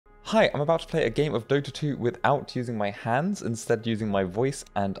Hi, I'm about to play a game of Dota 2 without using my hands, instead using my voice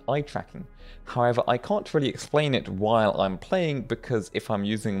and eye tracking. However, I can't really explain it while I'm playing because if I'm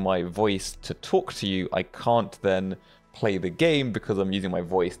using my voice to talk to you, I can't then play the game because I'm using my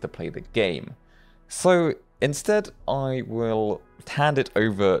voice to play the game. So instead, I will hand it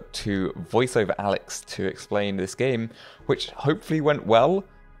over to VoiceOver Alex to explain this game, which hopefully went well.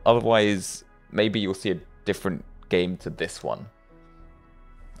 Otherwise, maybe you'll see a different game to this one.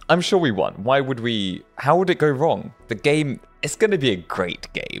 I'm sure we won. Why would we? How would it go wrong? The game is going to be a great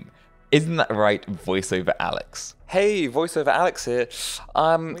game. Isn't that right, VoiceOver Alex? Hey, VoiceOver Alex here.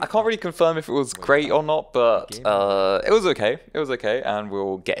 I can't really confirm if it was great or not, but it was okay. It was okay, and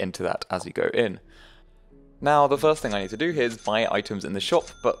we'll get into that as we go in. Now, the first thing I need to do here is buy items in the shop,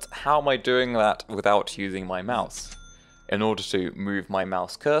 but how am I doing that without using my mouse? In order to move my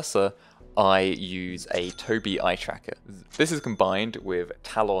mouse cursor, I use a Tobii eye tracker. This is combined with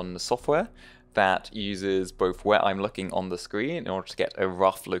Talon software that uses both where I'm looking on the screen in order to get a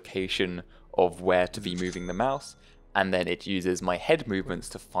rough location of where to be moving the mouse, and then it uses my head movements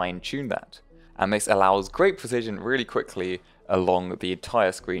to fine-tune that. And this allows great precision really quickly along the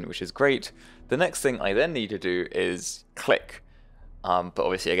entire screen, which is great. The next thing I then need to do is click, but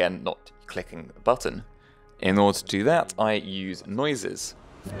obviously again not clicking the button. In order to do that, I use noises.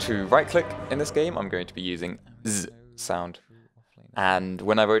 To right click in this game, I'm going to be using Z sound. And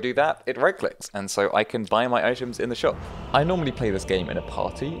whenever I do that, it right clicks, and so I can buy my items in the shop. I normally play this game in a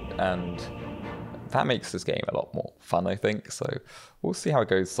party, and that makes this game a lot more fun, I think, so we'll see how it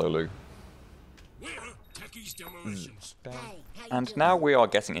goes solo. And now we are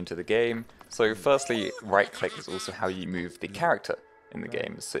getting into the game. So firstly, right click is also how you move the character in the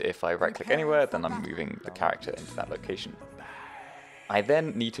game. So if I right click anywhere, then I'm moving the character into that location. I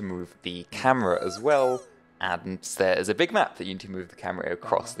then need to move the camera as well, and there is a big map that you need to move the camera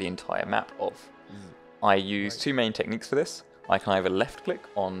across the entire map of. I use two main techniques for this. I can either left click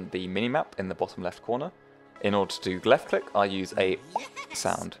on the minimap in the bottom left corner. In order to do left click, I use a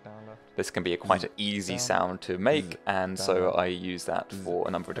sound. This can be quite an easy sound to make, and so I use that for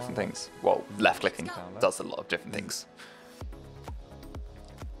a number of different things. Well, left clicking does a lot of different things.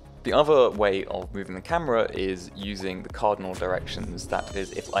 The other way of moving the camera is using the cardinal directions. That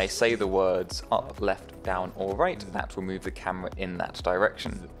is, if I say the words up, left, down, or right, that will move the camera in that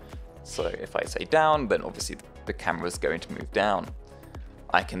direction. So if I say down, then obviously the camera is going to move down.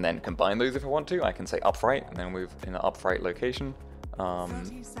 I can then combine those if I want to. I can say upright and then move in an upright location.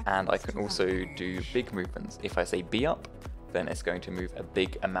 And I can also do big movements. If I say B up, then it's going to move a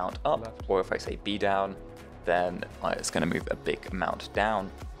big amount up. Or if I say B down, then it's going to move a big amount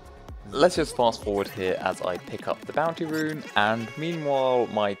down. Let's just fast forward here as I pick up the bounty rune, and meanwhile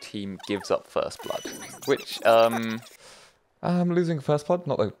my team gives up first blood, which, losing first blood,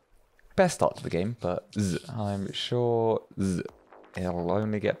 not the best start to the game, but I'm sure it'll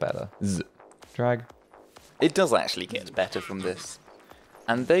only get better. Drag. It does actually get better from this.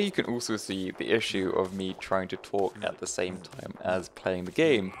 And there you can also see the issue of me trying to talk at the same time as playing the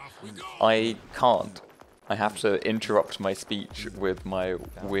game. I can't. I have to interrupt my speech with my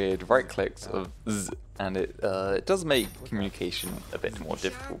weird right clicks of Z, and it does make communication a bit more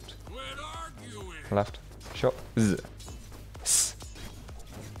difficult. Left, shot, Z. S.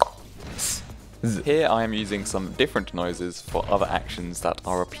 S. Z. Here I am using some different noises for other actions that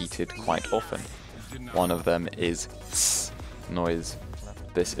are repeated quite often. One of them is S noise.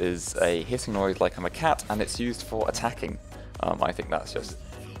 This is a hissing noise like I'm a cat, and it's used for attacking. I think that's just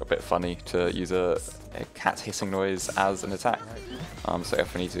a bit funny to use a cat hissing noise as an attack. So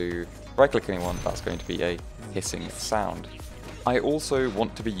if I need to right click anyone, that's going to be a hissing sound. I also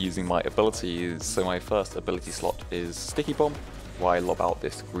want to be using my abilities, so my first ability slot is Sticky Bomb, where I lob out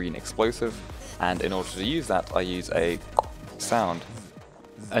this green explosive, and in order to use that I use a sound.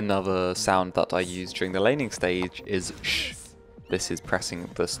 Another sound that I use during the laning stage is sh. This is pressing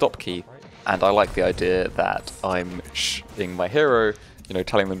the stop key, and I like the idea that I'm shing my hero, you know,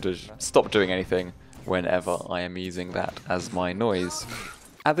 telling them to stop doing anything whenever I am using that as my noise.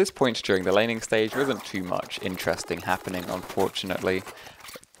 At this point during the laning stage, there isn't too much interesting happening, unfortunately.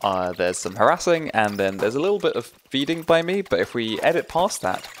 There's some harassing, and then there's a little bit of feeding by me, but if we edit past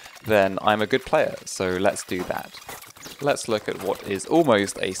that, then I'm a good player, so let's do that. Let's look at what is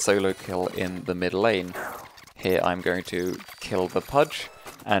almost a solo kill in the mid lane. Here I'm going to kill the Pudge,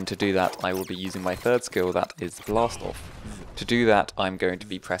 and to do that I will be using my third skill, that is Blast Off. To do that I'm going to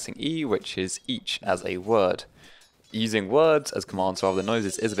be pressing E, which is each as a word. Using words as commands rather than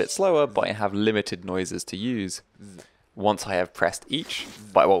noises is a bit slower, but I have limited noises to use. Once I have pressed each,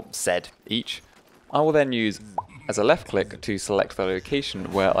 said each, I will then use as a left click to select the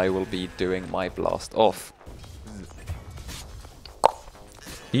location where I will be doing my blast off.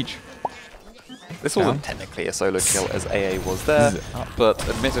 Each. This wasn't technically a solo kill as AA was there, but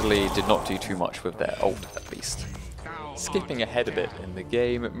admittedly did not do too much with their ult at least. Skipping ahead a bit in the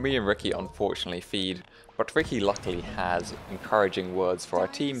game, me and Ricky unfortunately feed, but Ricky luckily has encouraging words for our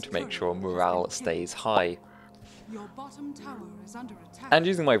team to make sure morale stays high. Your bottom tower is under attack. And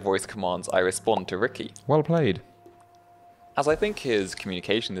using my voice commands, I respond to Ricky. Well played. As I think his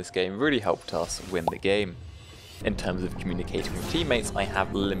communication this game really helped us win the game. In terms of communicating with teammates, I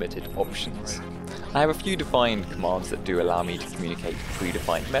have limited options. I have a few defined commands that do allow me to communicate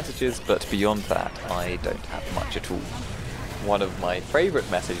predefined messages, but beyond that, I don't have much at all. One of my favourite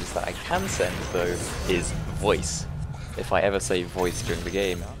messages that I can send, though, is voice. If I ever say voice during the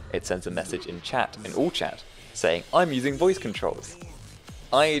game, it sends a message in chat, in all chat, saying, I'm using voice controls.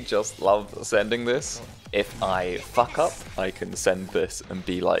 I just love sending this. If I fuck up, I can send this and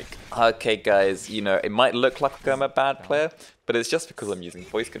be like, okay guys, you know, it might look like I'm a bad player, but it's just because I'm using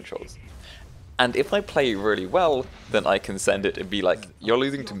voice controls. And if I play really well, then I can send it and be like, you're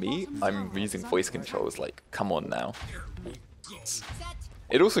losing to me? I'm using voice controls, like, come on now.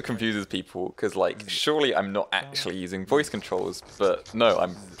 It also confuses people, because like, surely I'm not actually using voice controls, but no,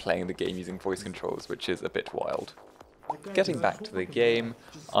 I'm playing the game using voice controls, which is a bit wild. Getting back to the game,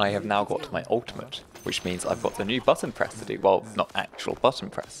 I have now got my ultimate, which means I've got the new button press to do, well, not actual button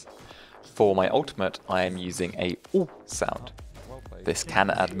press. For my ultimate, I am using a ooh sound. This can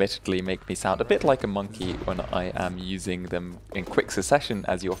admittedly make me sound a bit like a monkey when I am using them in quick succession,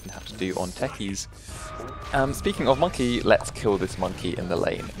 as you often have to do on techies. Speaking of monkey, let's kill this monkey in the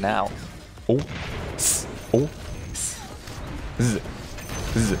lane now. Oh, s, oh, s, z,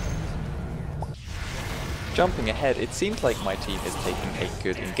 z. Jumping ahead, it seems like my team is taking a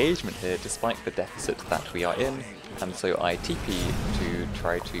good engagement here despite the deficit that we are in, and so I TP to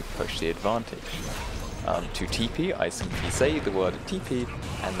try to push the advantage. To TP, I simply say the word TP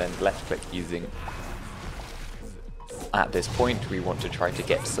and then left click using. At this point we want to try to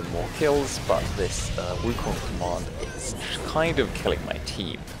get some more kills, but this Wukong command is kind of killing my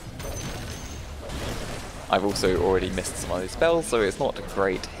team. I've also already missed some other spells, so it's not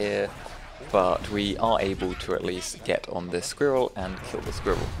great here, but we are able to at least get on this squirrel and kill the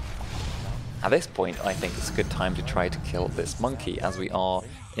squirrel. At this point I think it's a good time to try to kill this monkey, as we are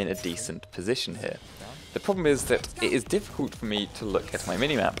in a decent position here. The problem is that it is difficult for me to look at my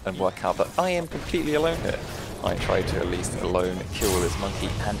minimap and work out that I am completely alone here. I try to at least alone kill this monkey,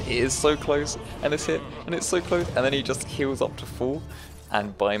 and it is so close, and it's hit, and it's so close, and then he just heals up to full,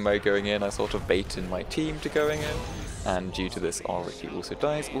 and by my going in I sort of bait in my team to going in, and due to this Ricky also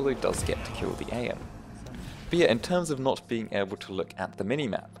dies, although does get to kill the AM. But yeah, in terms of not being able to look at the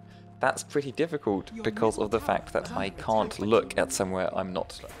minimap, that's pretty difficult because of the fact that I can't look at somewhere I'm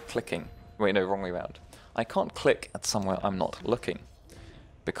not clicking. Wait, no, wrong way around. I can't click at somewhere I'm not looking.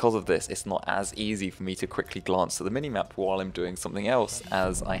 Because of this, it's not as easy for me to quickly glance at the minimap while I'm doing something else,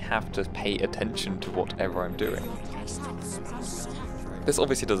 as I have to pay attention to whatever I'm doing. This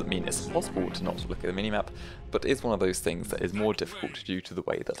obviously doesn't mean it's impossible to not look at the minimap, but is one of those things that is more difficult due to the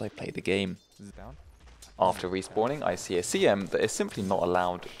way that I play the game. After respawning, I see a CM that is simply not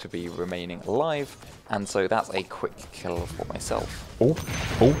allowed to be remaining alive, and so that's a quick kill for myself. Oh,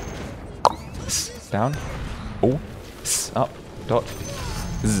 oh, s, down, oh, s, up, dot,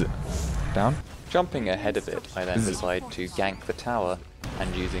 z, down. Jumping ahead a bit, I then decide to gank the tower,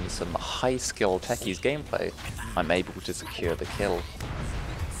 and using some high skill techies gameplay, I'm able to secure the kill.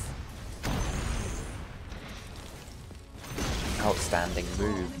 Outstanding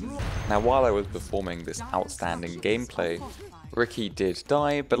move. Now while I was performing this outstanding gameplay, Ricky did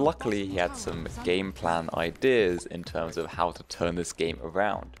die, but luckily he had some game plan ideas in terms of how to turn this game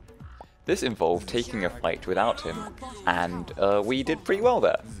around. This involved taking a fight without him, and we did pretty well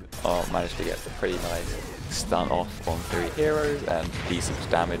there. Managed to get a pretty nice stun off on 3 heroes and decent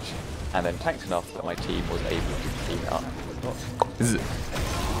damage, and then tanked enough that my team was able to clean up. Z,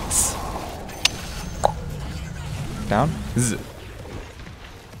 s, down, z,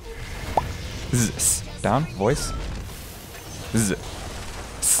 z, s, down, voice, z,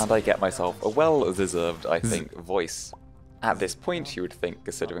 s. And I get myself a well-deserved, I think, voice. At this point, you would think,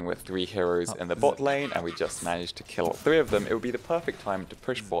 considering we're 3 heroes in the bot lane and we just managed to kill 3 of them, it would be the perfect time to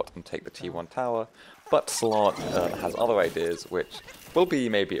push bot and take the T1 tower, but Slant has other ideas, which will be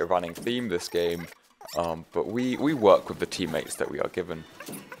maybe a running theme this game, but we work with the teammates that we are given.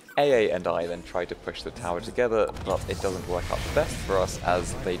 AA and I then try to push the tower together, but it doesn't work out the best for us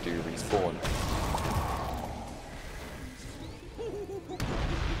as they do respawn.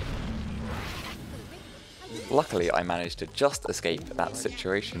 Luckily I managed to just escape that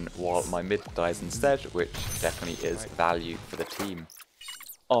situation while my mid dies instead, which definitely is value for the team.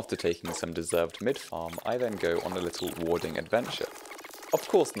 After taking some deserved mid farm, I then go on a little warding adventure. Of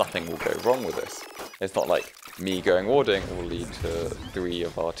course nothing will go wrong with this. It's not like me going warding will lead to 3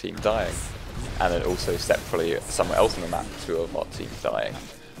 of our team dying, and then also separately somewhere else on the map 2 of our team dying.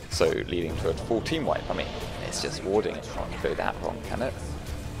 So leading to a full team wipe. I mean, it's just warding, it can't go that wrong, can it?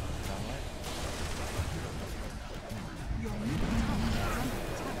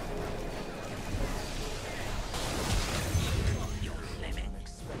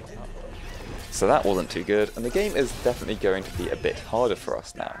 So that wasn't too good, and the game is definitely going to be a bit harder for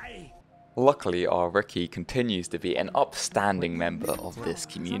us now. Luckily, our requrie continues to be an upstanding member of this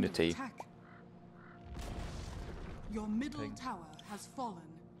community. Your middle tower has fallen.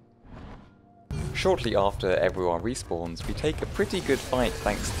 Shortly after everyone respawns, we take a pretty good fight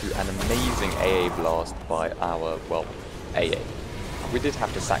thanks to an amazing AA blast by our, well, AA. We did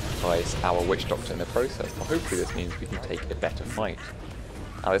have to sacrifice our Witch Doctor in the process, but hopefully this means we can take a better fight.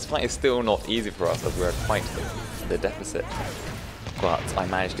 Now this fight is still not easy for us as we're quite in the deficit, but I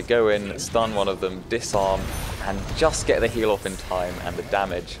managed to go in, stun one of them, disarm, and just get the heal off in time, and the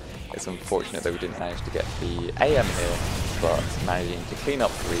damage. It's unfortunate that we didn't manage to get the AM here, but managing to clean up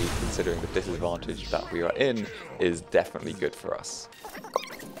 3, considering the disadvantage that we are in, is definitely good for us.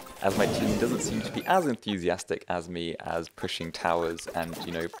 As my team doesn't seem to be as enthusiastic as me as pushing towers and,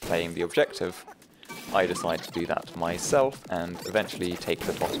 you know, playing the objective, I decide to do that myself and eventually take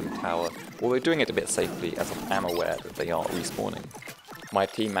the bottom tower, although doing it a bit safely as I am aware that they are respawning. My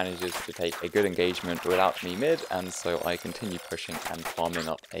team manages to take a good engagement without me mid, and so I continue pushing and farming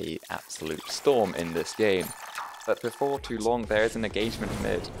up an absolute storm in this game. But before too long there is an engagement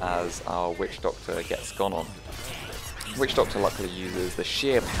mid as our Witch Doctor gets gone on. Witch Doctor luckily uses the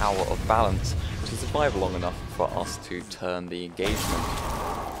sheer power of balance to survive long enough for us to turn the engagement.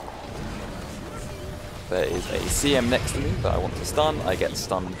 There is a CM next to me that I want to stun. I get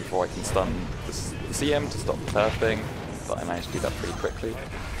stunned before I can stun the CM to stop the turfing, but I managed to do that pretty quickly.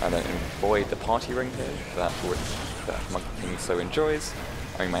 I then avoid the party ring here that Monkey King so enjoys.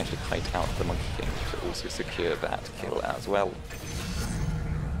 I managed to kite out the Monkey King to also secure that kill as well.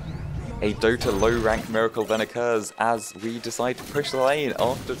 A Dota low rank miracle then occurs as we decide to push the lane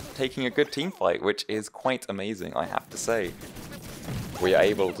after taking a good team fight, which is quite amazing, I have to say. We are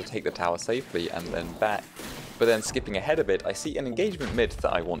able to take the tower safely and then back, but then skipping ahead a bit, I see an engagement mid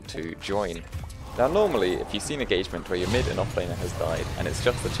that I want to join. Now normally, if you see an engagement where your mid and offlaner has died, and it's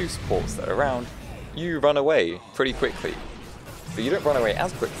just the 2 supports that are around, you run away pretty quickly. But you don't run away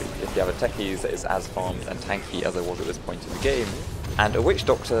as quickly if you have a techies that is as farmed and tanky as I was at this point in the game, and a Witch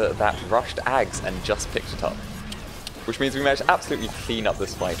Doctor that rushed Ags and just picked it up. Which means we managed to absolutely clean up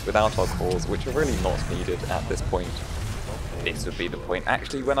this fight without our cores, which are really not needed at this point. This would be the point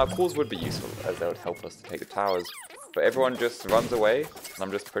actually when our cores would be useful, as they would help us to take the towers. But everyone just runs away, and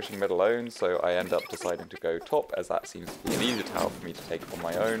I'm just pushing mid alone, so I end up deciding to go top, as that seems to be an easier tower for me to take on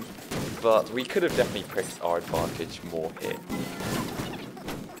my own. But we could have definitely pressed our advantage more here.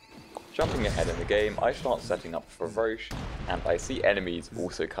 Jumping ahead in the game, I start setting up for Roche, and I see enemies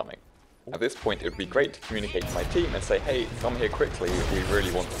also coming. At this point, it would be great to communicate to my team and say, hey, come here quickly, we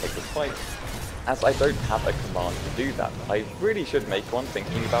really want to take this fight. As I don't have a command to do that, I really should make one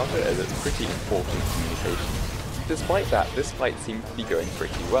thinking about it, as it's pretty important communication. Despite that, this fight seems to be going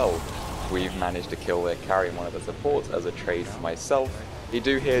pretty well. We've managed to kill their carry and one of the supports as a trade for myself. We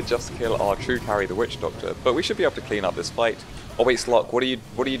do here just kill our true carry, the Witch Doctor, but we should be able to clean up this fight. Oh wait, Slark, what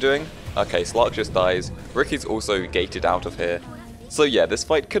are you doing? Okay, Slark just dies. Ricky's also gated out of here. So yeah, this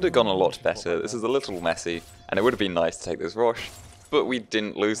fight could have gone a lot better. This is a little messy, and it would have been nice to take this Roche, but we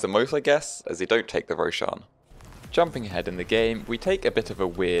didn't lose the most, I guess, as they don't take the Roshan. Jumping ahead in the game, we take a bit of a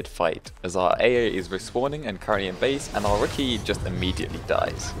weird fight, as our AA is respawning and currently in base, and our Ricky just immediately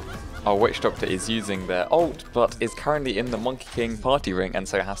dies. Our Witch Doctor is using their ult, but is currently in the Monkey King party ring and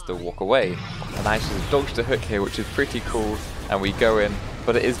so has to walk away. And I actually dodged a hook here, which is pretty cool, and we go in,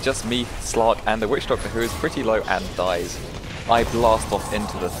 but it is just me, Slark, and the Witch Doctor, who is pretty low and dies. I blast off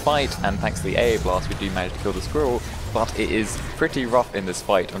into the fight, and thanks to the AA blast we do manage to kill the squirrel, but it is pretty rough in this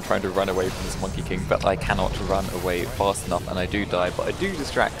fight. I'm trying to run away from this Monkey King, but I cannot run away fast enough, and I do die, but I do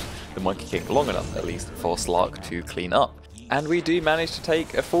distract the Monkey King long enough, at least, for Slark to clean up. And we do manage to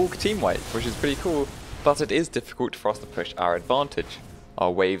take a full team wipe, which is pretty cool, but it is difficult for us to push our advantage.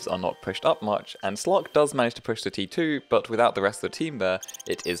 Our waves are not pushed up much, and Slark does manage to push the T2, but without the rest of the team there,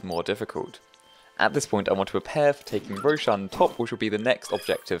 it is more difficult. At this point I want to prepare for taking Roshan top, which will be the next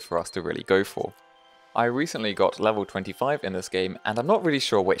objective for us to really go for. I recently got level 25 in this game, and I'm not really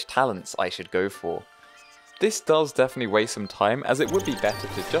sure which talents I should go for. This does definitely waste some time, as it would be better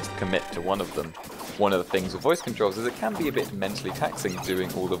to just commit to one of them. One of the things with voice controls is it can be a bit mentally taxing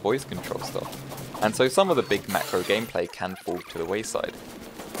doing all the voice control stuff, and so some of the big macro gameplay can fall to the wayside.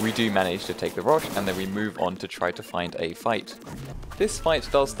 We do manage to take the rush, and then we move on to try to find a fight. This fight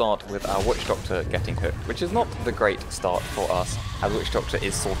does start with our Witch Doctor getting hooked, which is not the great start for us, as Witch Doctor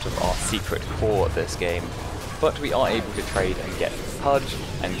is sort of our secret for this game. But we are able to trade and get Pudge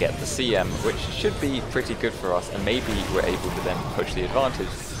and get the CM, which should be pretty good for us, and maybe we're able to then push the advantage.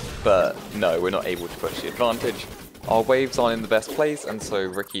 But no, we're not able to push the advantage. Our waves aren't in the best place, and so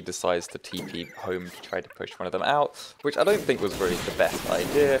Ricky decides to TP home to try to push one of them out, which I don't think was really the best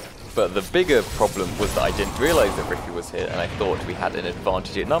idea. But the bigger problem was that I didn't realise that Ricky was here, and I thought we had an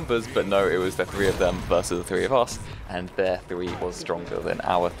advantage in numbers, but no, it was the 3 of them versus the 3 of us, and their 3 was stronger than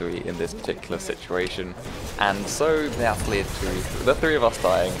our 3 in this particular situation. And so that led to the 3 of us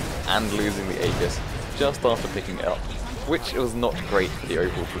dying and losing the Aegis just after picking it up, which was not great for the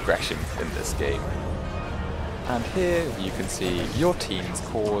overall progression in this game. And here you can see your team's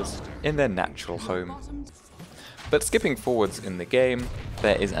cores in their natural home. But skipping forwards in the game,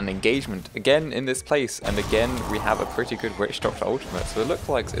 there is an engagement again in this place, and again we have a pretty good Witch Doctor ultimate, so it looks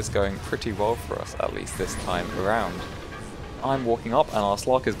like it's going pretty well for us, at least this time around. I'm walking up and our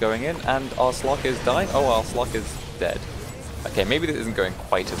Slark is going in, and our Slark is dying. Oh, our Slark is dead. Okay, maybe this isn't going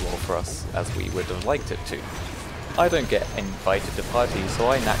quite as well for us as we would have liked it to. I don't get invited to parties,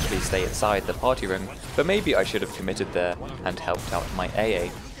 so I naturally stay inside the party room, but maybe I should have committed there and helped out my AA.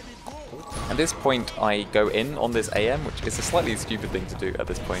 At this point I go in on this AM, which is a slightly stupid thing to do at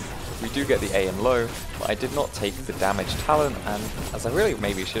this point. We do get the AM low, but I did not take the damage talent, and as I really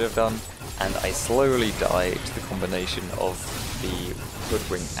maybe should have done, and I slowly die to the combination of the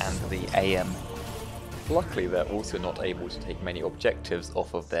Hoodwink and the AM. Luckily they're also not able to take many objectives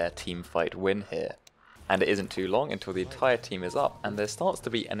off of their team fight win here. And it isn't too long until the entire team is up, and there starts to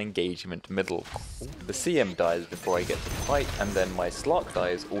be an engagement middle. The CM dies before I get to the fight, and then my Slark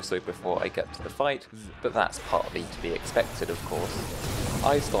dies also before I get to the fight, but that's partly to be expected, of course.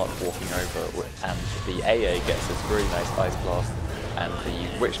 I start walking over, and the AA gets this really nice Ice Blast, and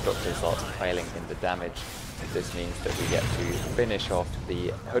the Witch Doctor starts piling in the damage. This means that we get to finish off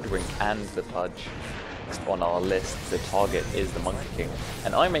the Hoodwink and the Pudge. On our list, the target is the Monkey King,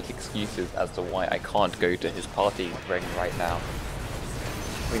 and I make excuses as to why I can't go to his party ring right now.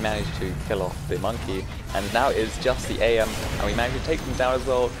 We managed to kill off the monkey, and now it's just the AM, and we managed to take them down as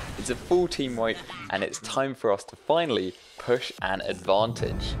well. It's a full team wipe, and it's time for us to finally push an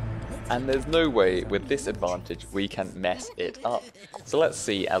advantage. And there's no way with this advantage we can mess it up. So let's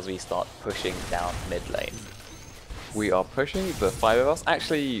see as we start pushing down mid lane. We are pushing the 5 of us,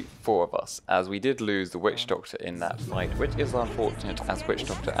 actually 4 of us, as we did lose the Witch Doctor in that fight, which is unfortunate, as Witch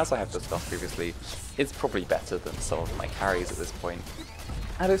Doctor, as I have discussed previously, is probably better than some of my carries at this point.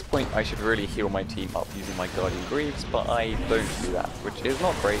 At this point I should really heal my team up using my Guardian Greaves, but I don't do that, which is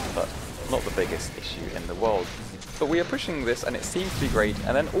not great, but not the biggest issue in the world. But we are pushing this and it seems to be great,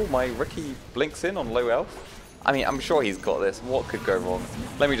 and then my Ricky blinks in on low health. I mean, I'm sure he's got this. What could go wrong?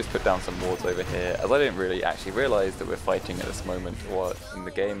 Let me just put down some wards over here, as I didn't really actually realise that we're fighting at this moment or in the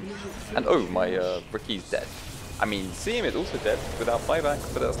game. And oh, my Ricky's dead. I mean, CM is also dead without buyback,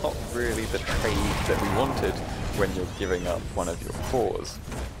 but that's not really the trade that we wanted when you're giving up one of your cores.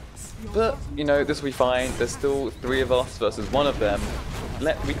 But, you know, this will be fine. There's still 3 of us versus 1 of them.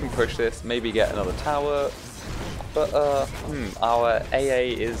 We can push this, maybe get another tower. But, our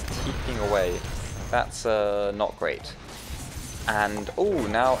AA is teeping away. That's not great. And oh,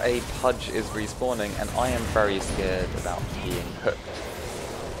 now a Pudge is respawning, and I am very scared about being hooked.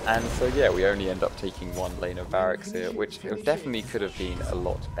 And so yeah, we only end up taking 1 lane of barracks here, which definitely could have been a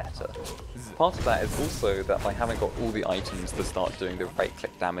lot better. Part of that is also that I haven't got all the items to start doing the right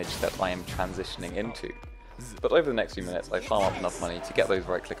click damage that I am transitioning into. But over the next few minutes I farm up enough money to get those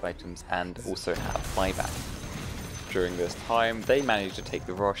right click items and also have buyback. During this time, they managed to take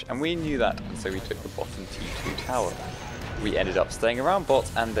the rush, and we knew that, and so we took the bottom T2 tower. We ended up staying around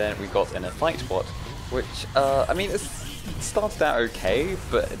bot, and then we got in a fight bot, which, I mean, it started out okay,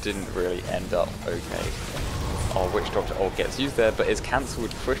 but it didn't really end up okay. Our Witch Doctor ult gets used there, but is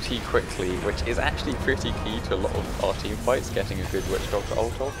cancelled pretty quickly, which is actually pretty key to a lot of our team fights, getting a good Witch Doctor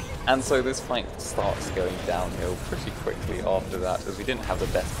ult off. And so this fight starts going downhill pretty quickly after that, as we didn't have the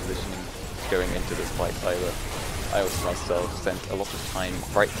best positioning going into this fight either. I also myself spent a lot of time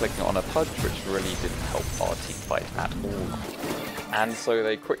right-clicking on a Pudge, which really didn't help our team fight at all. And so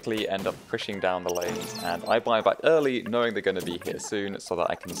they quickly end up pushing down the lanes, and I buy back early, knowing they're going to be here soon, so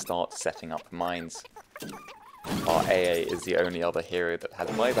that I can start setting up mines. Our AA is the only other hero that has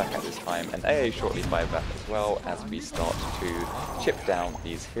buyback at this time, and AA shortly buyback as well as we start to chip down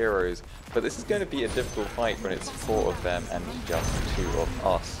these heroes. But this is going to be a difficult fight when it's 4 of them and just 2 of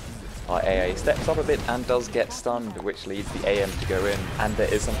us. Our AA steps up a bit and does get stunned, which leads the AM to go in, and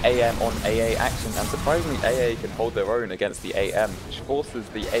there is some AM on AA action, and surprisingly AA can hold their own against the AM, which forces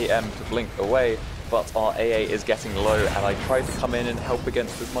the AM to blink away. But our AA is getting low, and I try to come in and help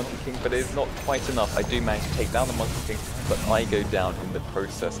against this Monkey King, but it is not quite enough. I do manage to take down the Monkey King, but I go down in the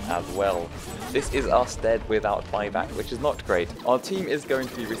process as well. This is us dead without buyback, which is not great. Our team is going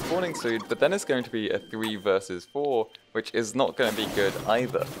to be respawning soon, but then it's going to be a 3 versus 4, which is not going to be good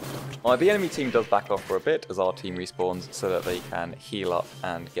either. The enemy team does back off for a bit as our team respawns so that they can heal up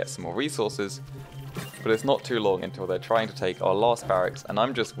and get some more resources. But it's not too long until they're trying to take our last barracks, and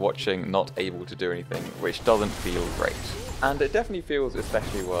I'm just watching, not able to do anything, which doesn't feel great. And it definitely feels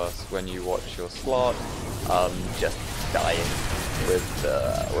especially worse when you watch your slot just dying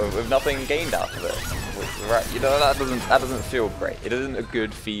with nothing gained out of it. You know, that doesn't feel great. It isn't a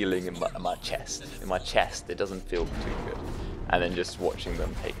good feeling in my chest. In my chest, it doesn't feel too good. And then just watching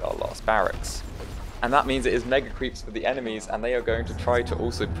them take our last barracks. And that means it is mega creeps for the enemies, and they are going to try to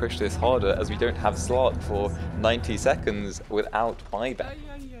also push this harder as we don't have slot for 90 seconds without buyback.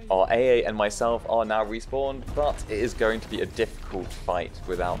 Our AA and myself are now respawned, but it is going to be a difficult fight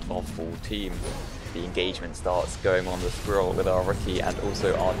without our full team. The engagement starts going on the squirrel with our Rookie and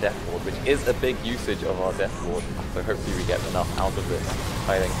also our Death Ward, which is a big usage of our Death Ward, so hopefully we get enough out of this.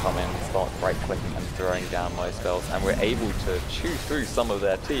 I then come in, start right clicking and throwing down my spells, and we're able to chew through some of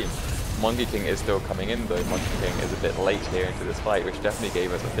their team. Monkey King is still coming in though. Monkey King is a bit late here into this fight, which definitely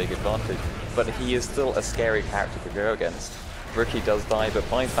gave us a big advantage, but he is still a scary character to go against. Rookie does die, but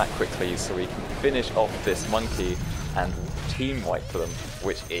buys back quickly so we can finish off this monkey and team wipe for them,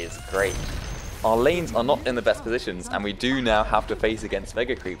 which is great. Our lanes are not in the best positions, and we do now have to face against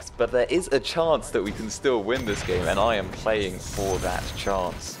Mega Creeps, but there is a chance that we can still win this game, and I am playing for that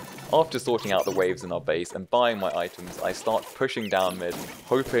chance. After sorting out the waves in our base and buying my items, I start pushing down mid,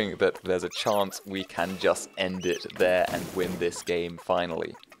 hoping that there's a chance we can just end it there and win this game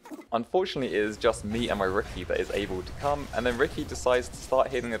finally. Unfortunately, it is just me and my Rookie that is able to come, and then Rookie decides to start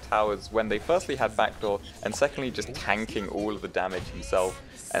hitting the towers when they firstly had backdoor, and secondly just tanking all of the damage himself,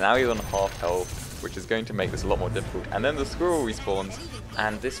 and now he's on half health, which is going to make this a lot more difficult. And then the squirrel respawns,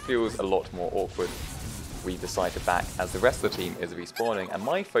 and this feels a lot more awkward. We decide to back as the rest of the team is respawning, and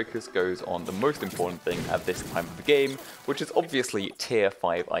my focus goes on the most important thing at this time of the game, which is obviously tier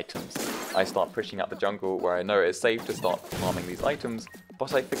 5 items. I start pushing out the jungle where I know it is safe to start farming these items,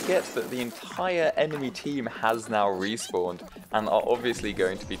 but I forget that the entire enemy team has now respawned and are obviously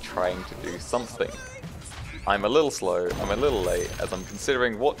going to be trying to do something. I'm a little slow, I'm a little late, as I'm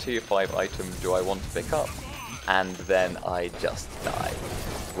considering what tier 5 item do I want to pick up, and then I just die,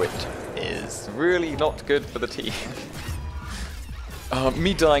 which is really not good for the team.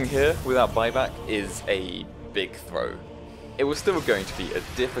 Me dying here without buyback is a big throw. It was still going to be a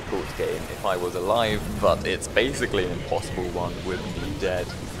difficult game if I was alive, but it's basically an impossible one with me dead.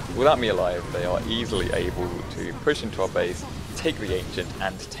 Without me alive, they are easily able to push into our base, take the Ancient,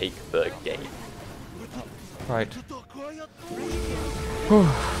 and take the game. Right.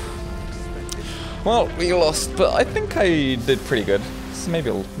 Well, we lost, but I think I did pretty good. So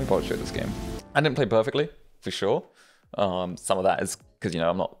maybe I'll show this game. I didn't play perfectly, for sure. Some of that is because, you know,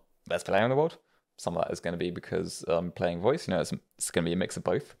 I'm not the best player in the world. Some of that is going to be because I'm playing voice. You know, it's going to be a mix of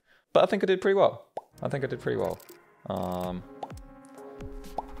both. But I think I did pretty well.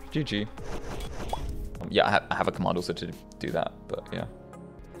 GG. Yeah, I have a command also to do that, but yeah.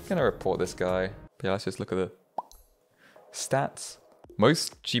 I'm going to report this guy. But yeah, let's just look at the stats.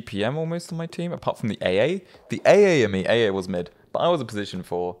 Most GPM almost on my team, apart from the AA. The AA and me, AA was mid, but I was a position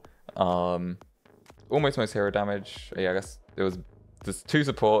 4. Almost most hero damage. Yeah, I guess it was there's 2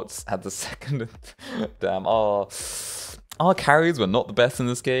 supports, had the second. Damn, our carries were not the best in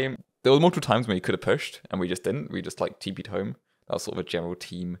this game. There was multiple times when we could have pushed, and we just didn't. We just like TP'd home. That was sort of a general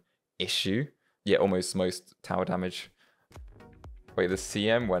team issue. Yeah, almost most tower damage. Wait, the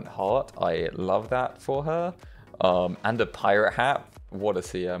CM went hard. I love that for her. And a pirate hat. What a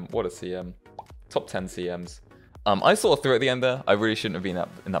CM, what a CM. Top 10 CMs. I sort of threw at the end there. I really shouldn't have been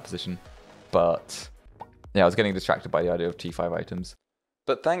in that position. But yeah, I was getting distracted by the idea of T5 items.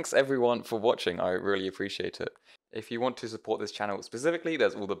 But thanks everyone for watching. I really appreciate it. If you want to support this channel specifically,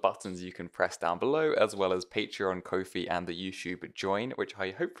 there's all the buttons you can press down below, as well as Patreon, Ko-fi, and the YouTube join, which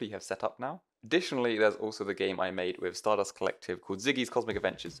I hopefully have set up now. Additionally, there's also the game I made with Stardust Collective called Ziggy's Cosmic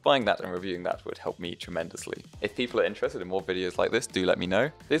Adventures. Buying that and reviewing that would help me tremendously. If people are interested in more videos like this, do let me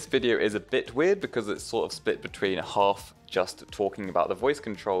know. This video is a bit weird because it's sort of split between half just talking about the voice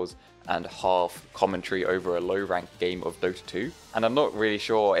controls and half commentary over a low-ranked game of Dota 2. And I'm not really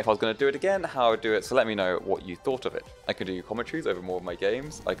sure if I was going to do it again, how I would do it, so let me know what you thought of it. I could do commentaries over more of my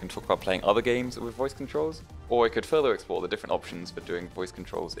games, I can talk about playing other games with voice controls, or I could further explore the different options for doing voice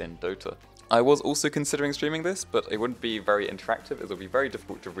controls in Dota. I was also considering streaming this, but it wouldn't be very interactive, as it would be very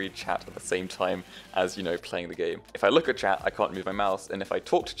difficult to read chat at the same time as, you know, playing the game. If I look at chat, I can't move my mouse, and if I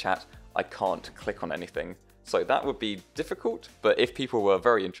talk to chat, I can't click on anything. So that would be difficult, but if people were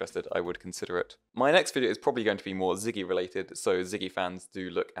very interested, I would consider it. My next video is probably going to be more Ziggy related, so Ziggy fans do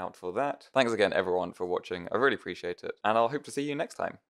look out for that. Thanks again everyone for watching, I really appreciate it, and I'll hope to see you next time.